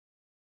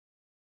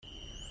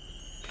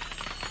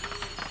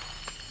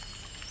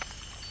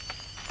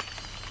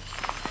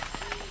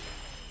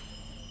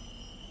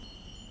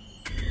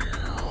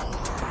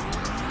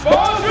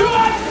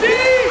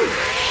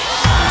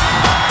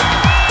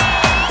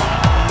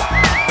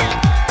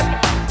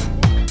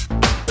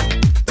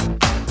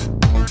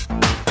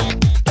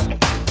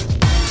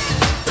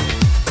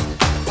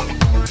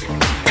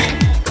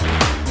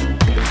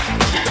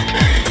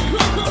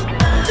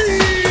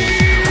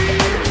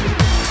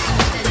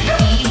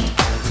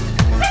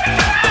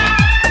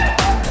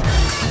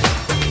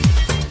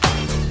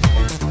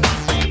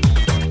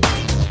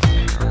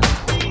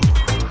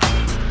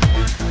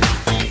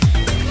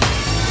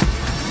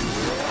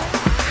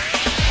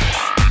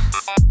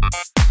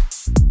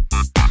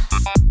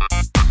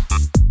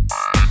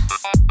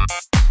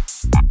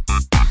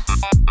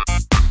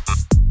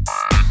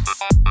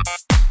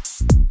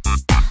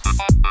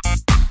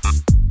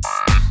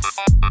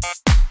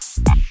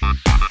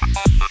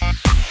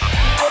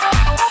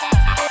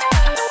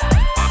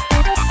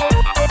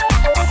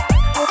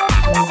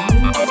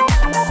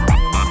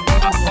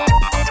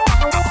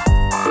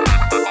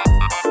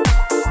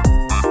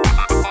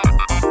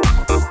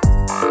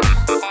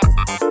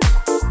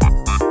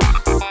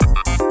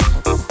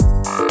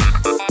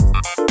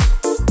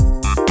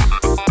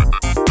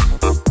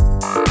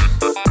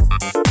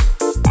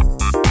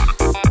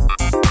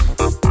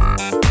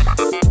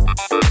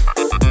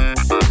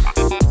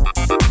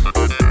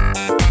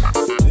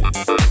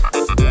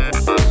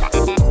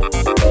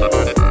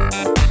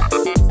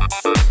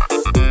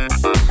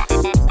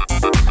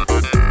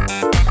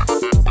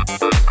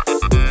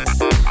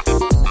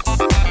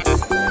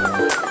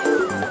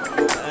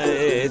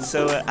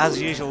as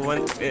usual,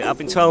 I've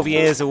been 12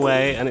 years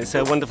away and it's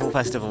a wonderful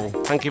festival.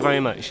 Thank you very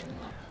much.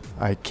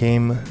 I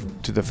came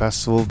to the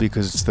festival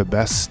because it's the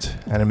best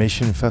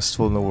animation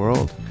festival in the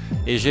world.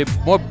 Et j'ai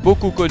moi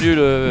beaucoup connu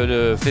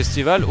le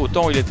festival,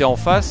 autant il était en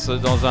face,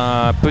 dans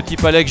un petit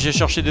palais que j'ai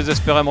cherché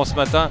désespérément ce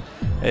matin.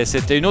 Et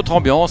c'était une autre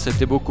ambiance,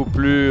 c'était beaucoup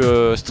plus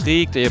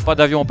strict, il n'y avait pas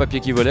d'avion en papier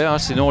qui volait, hein,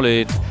 sinon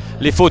les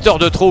fauteurs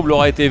de troubles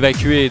auraient été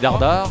évacués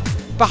d'Ardard.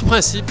 Par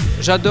principe,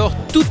 j'adore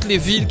toutes les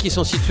villes qui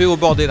sont situées au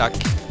bord des lacs.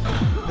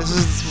 This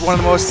is one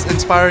of the most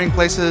inspiring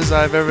places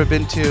I've ever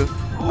been to.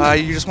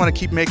 You just want to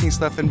keep making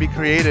stuff and be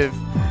creative.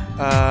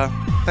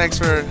 Thanks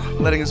for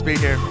letting us be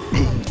here.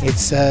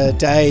 It's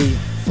day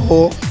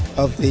 4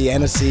 of the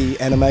Annecy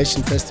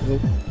Animation Festival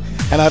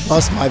and I've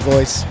lost my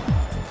voice.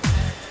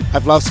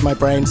 I've lost my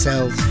brain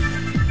cells.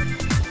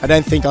 I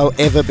don't think I'll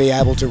ever be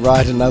able to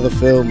write another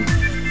film.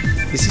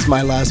 This is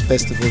my last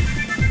festival.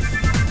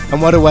 And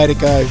what a way to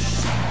go.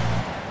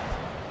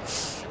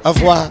 Au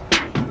revoir.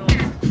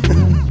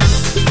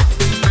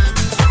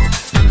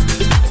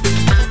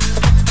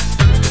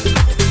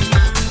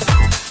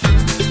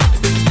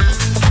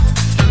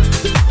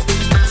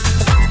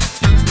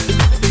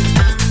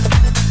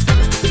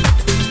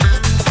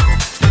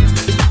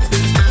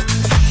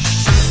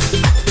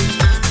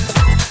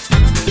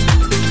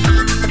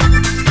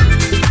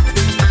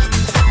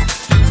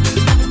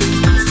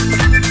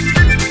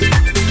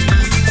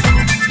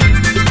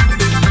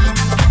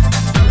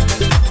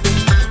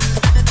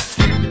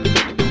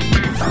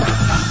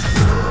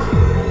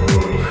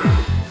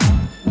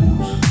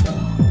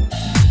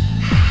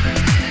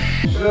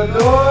 Le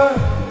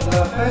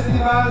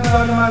Festival de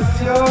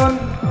l'animation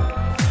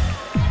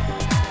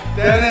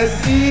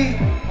d'Annecy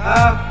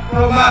à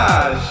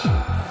fromage.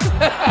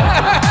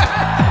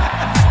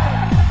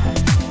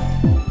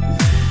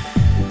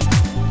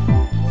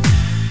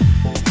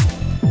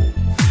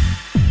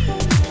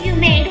 You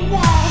made a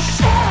wall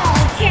tall,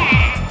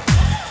 Jack.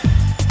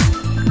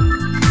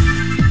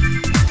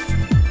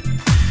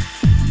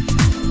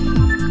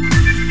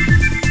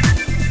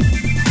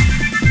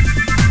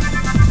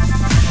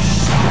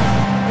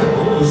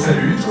 Oh,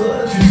 salut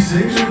toi, tu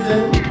sais que je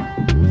t'aime.